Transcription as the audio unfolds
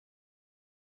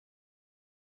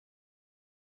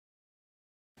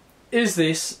is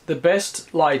this the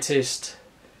best, lightest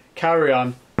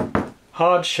carry-on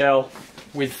hard shell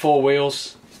with 4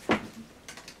 wheels?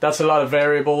 That's a lot of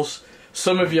variables.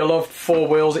 Some of you love 4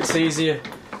 wheels, it's easier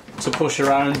to push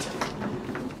around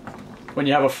when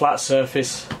you have a flat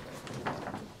surface.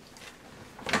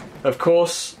 Of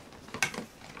course,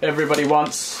 everybody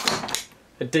wants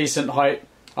a decent height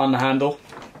on the handle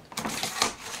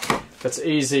that's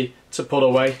easy to put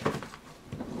away.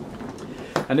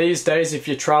 And these days, if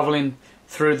you're traveling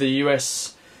through the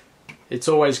US, it's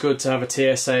always good to have a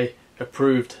TSA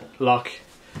approved lock.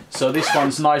 So this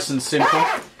one's nice and simple.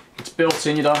 It's built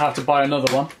in, you don't have to buy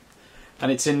another one.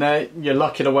 And it's in there, you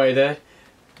lock it away there,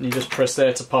 and you just press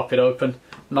there to pop it open.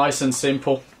 Nice and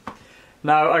simple.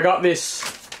 Now, I got this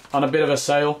on a bit of a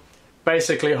sale,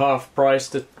 basically half price.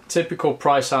 The typical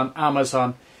price on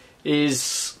Amazon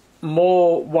is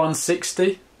more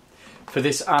 $160 for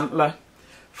this Antler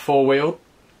 4-wheel.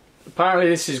 Apparently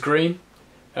this is green.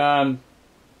 Colour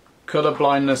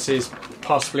blindness is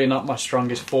possibly not my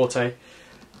strongest forte,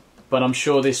 but I'm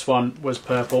sure this one was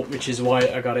purple, which is why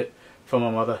I got it for my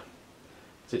mother.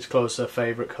 It's close to her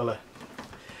favourite colour.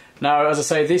 Now, as I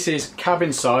say, this is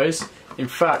cabin size. In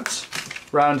fact,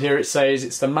 round here it says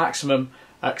it's the maximum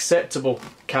acceptable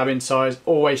cabin size.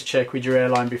 Always check with your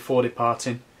airline before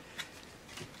departing.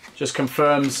 Just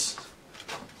confirms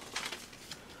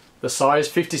the size,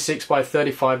 56 by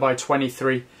 35 by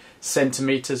 23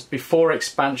 centimeters before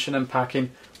expansion and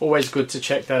packing. Always good to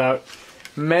check that out.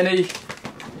 Many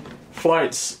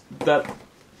flights that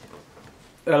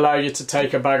allow you to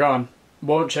take a bag on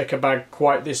won't check a bag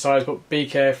quite this size, but be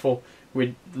careful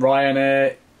with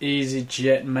RYANAIR,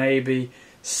 EASYJET maybe,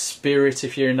 Spirit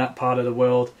if you're in that part of the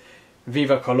world,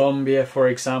 VIVA Colombia for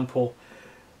example.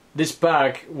 This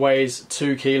bag weighs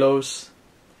 2 kilos,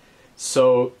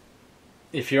 so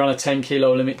if you're on a 10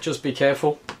 kilo limit, just be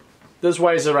careful. There's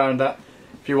ways around that.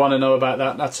 If you want to know about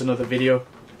that, that's another video.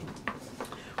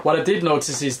 What I did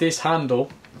notice is this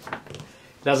handle,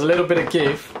 it has a little bit of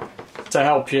give to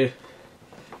help you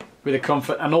with the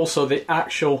comfort, and also the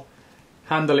actual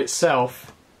handle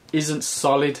itself isn't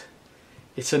solid.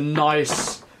 It's a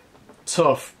nice,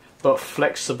 tough but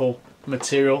flexible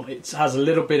material. It has a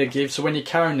little bit of give, so when you're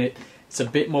carrying it, it's a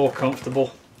bit more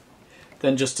comfortable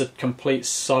than just a complete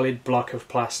solid block of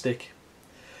plastic.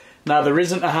 Now, there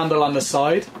isn't a handle on the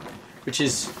side, which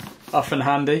is often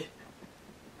handy,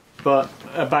 but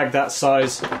a bag that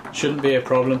size shouldn't be a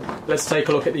problem. Let's take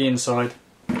a look at the inside.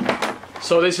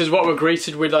 So this is what we're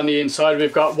greeted with on the inside.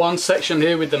 We've got one section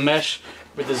here with the mesh,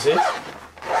 with the zip.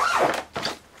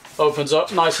 Opens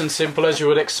up nice and simple as you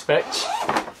would expect.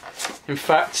 In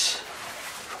fact,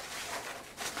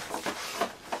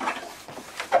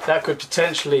 that could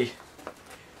potentially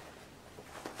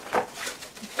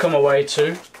come away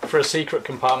too for a secret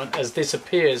compartment, as this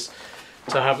appears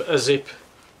to have a zip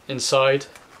inside.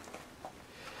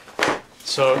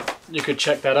 So you could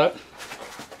check that out.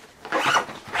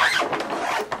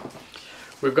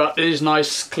 We've got these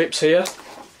nice clips here,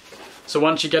 so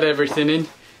once you get everything in,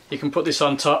 you can put this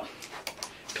on top,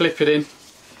 clip it in,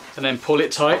 and then pull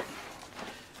it tight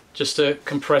just to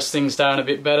compress things down a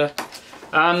bit better.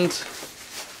 And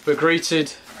we're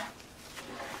greeted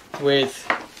with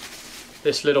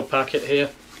this little packet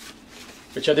here,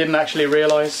 which I didn't actually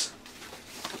realise,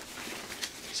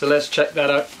 so let's check that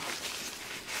out.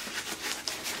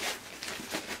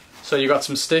 So you got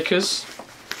some stickers,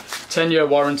 10-year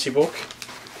warranty book,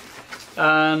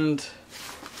 and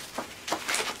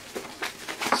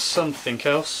something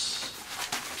else.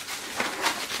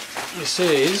 This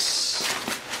is,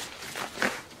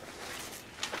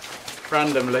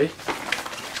 randomly,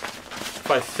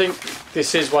 if I think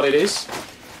this is what it is,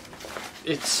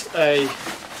 it's a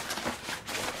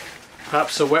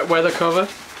perhaps a wet weather cover.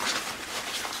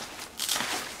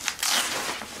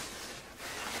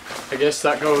 I guess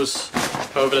that goes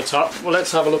over the top. Well,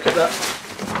 let's have a look at that.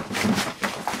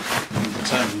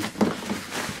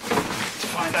 To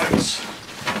find out.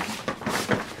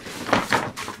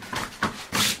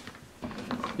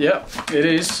 Yep, it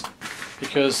is,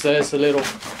 because there's a little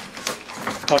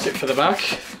pocket for the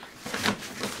back.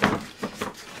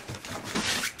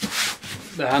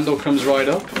 The handle comes right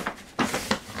up,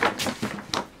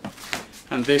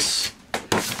 and this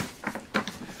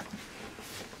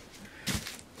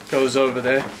goes over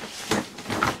there.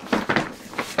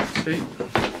 See?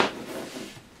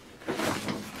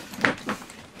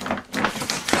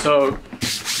 So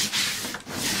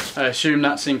I assume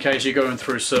that's in case you're going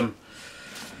through some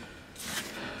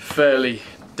fairly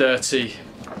dirty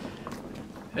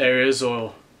areas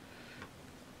or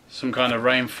some kind of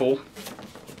rainfall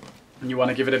and you want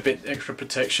to give it a bit extra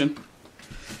protection.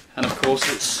 and of course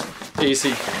it's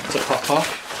easy to pop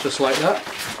off just like that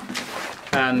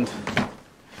and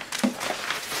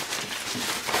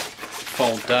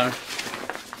fold down.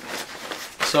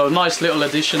 So nice little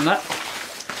addition that.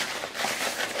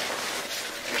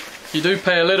 You do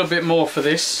pay a little bit more for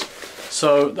this,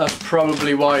 so that's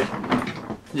probably why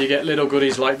you get little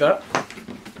goodies like that.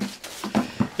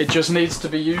 It just needs to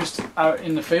be used out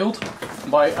in the field.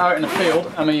 By out in the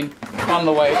field, I mean on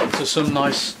the way to some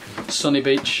nice sunny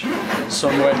beach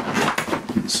somewhere.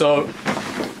 So,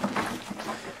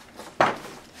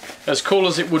 as cool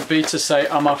as it would be to say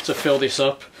I'm off to fill this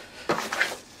up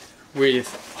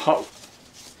with hot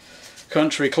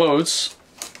country clothes,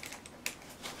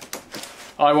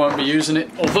 I won't be using it,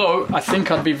 although I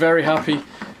think I'd be very happy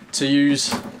to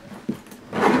use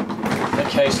a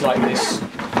case like this.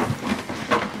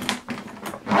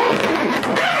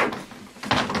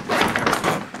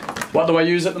 What do I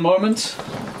use at the moment?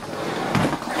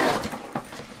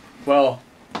 Well,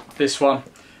 this one.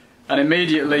 And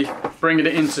immediately bringing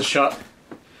it into shot,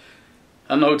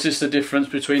 I noticed the difference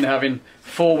between having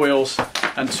 4 wheels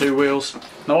and 2 wheels.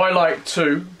 Now I like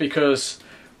 2 because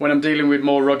when I'm dealing with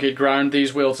more rugged ground,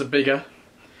 these wheels are bigger.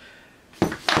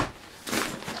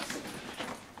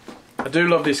 I do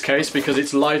love this case because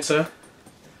it's lighter.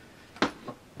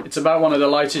 It's about one of the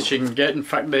lightest you can get. In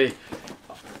fact,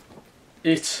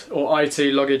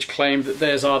 IT Luggage claimed that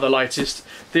theirs are the lightest.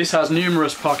 This has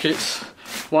numerous pockets,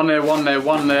 one there, one there,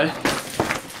 one there.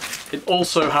 It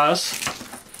also has,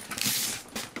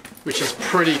 which is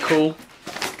pretty cool,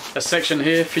 a section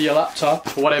here for your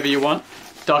laptop or whatever you want,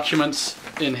 documents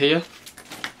in here.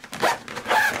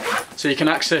 So you can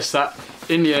access that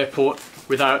in the airport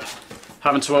without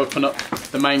having to open up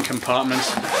the main compartment,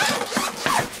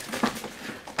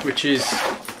 which is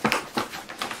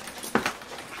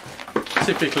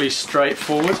typically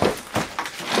straightforward,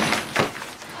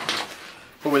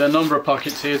 but with a number of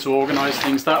pockets here to organise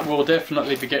things. That will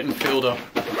definitely be getting filled up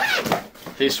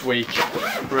this week,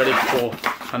 ready for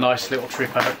a nice little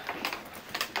trip out.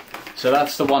 So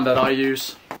that's the one that I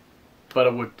use, but I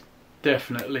would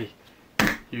definitely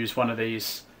use one of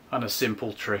these on a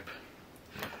simple trip.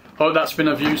 Hope that's been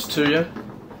of use to you.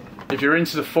 If you're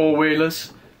into the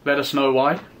 4-wheelers, let us know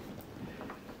why.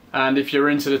 And if you're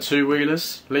into the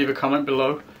 2-wheelers, leave a comment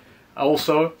below.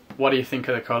 Also, what do you think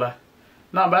of the colour?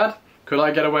 Not bad. Could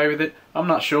I get away with it? I'm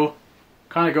not sure.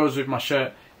 Kind of goes with my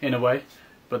shirt in a way.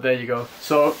 But there you go.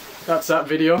 So, that's that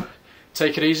video.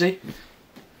 Take it easy.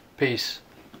 Peace.